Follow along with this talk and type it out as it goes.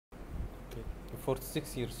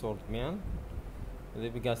46 years old man with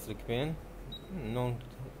epigastric pain, known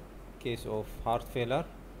case of heart failure.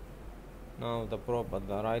 Now the probe at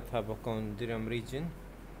the right hypochondrium region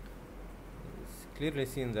is clearly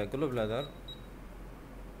seen the gallbladder,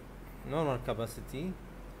 normal capacity,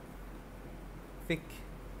 thick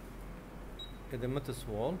edematous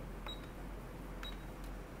wall.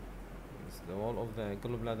 It's the wall of the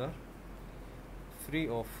gallbladder, free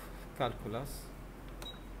of calculus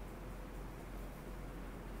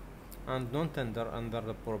and non-tender under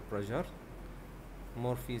the probe pressure.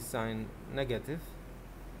 Morphy sign negative.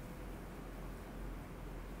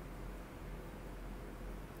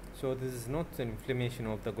 So this is not an inflammation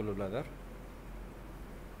of the gallbladder.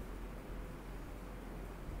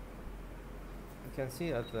 You can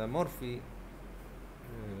see at the Morphy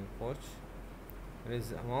pouch there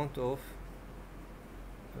is amount of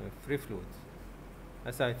free fluid,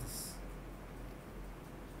 ascites,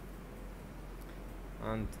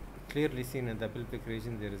 and clearly seen in the pelvic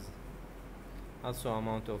region there is also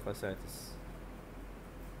amount of ascites.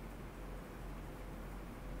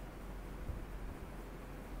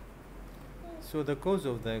 So the cause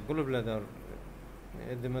of the gallbladder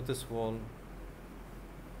edematous wall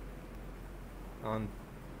and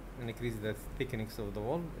increase the thickness of the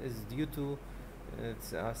wall is due to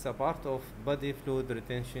it's as a part of body fluid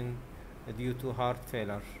retention due to heart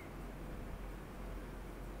failure.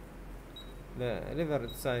 The liver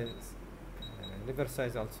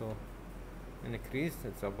size also increased.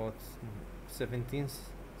 It's about 17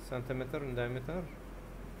 centimeter in diameter.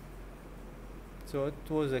 So it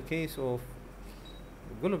was a case of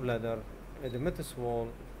gallbladder edematous wall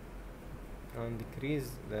and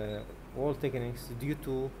decrease the wall thickness due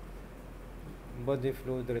to body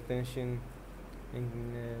fluid retention in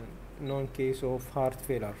non case of heart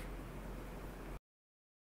failure.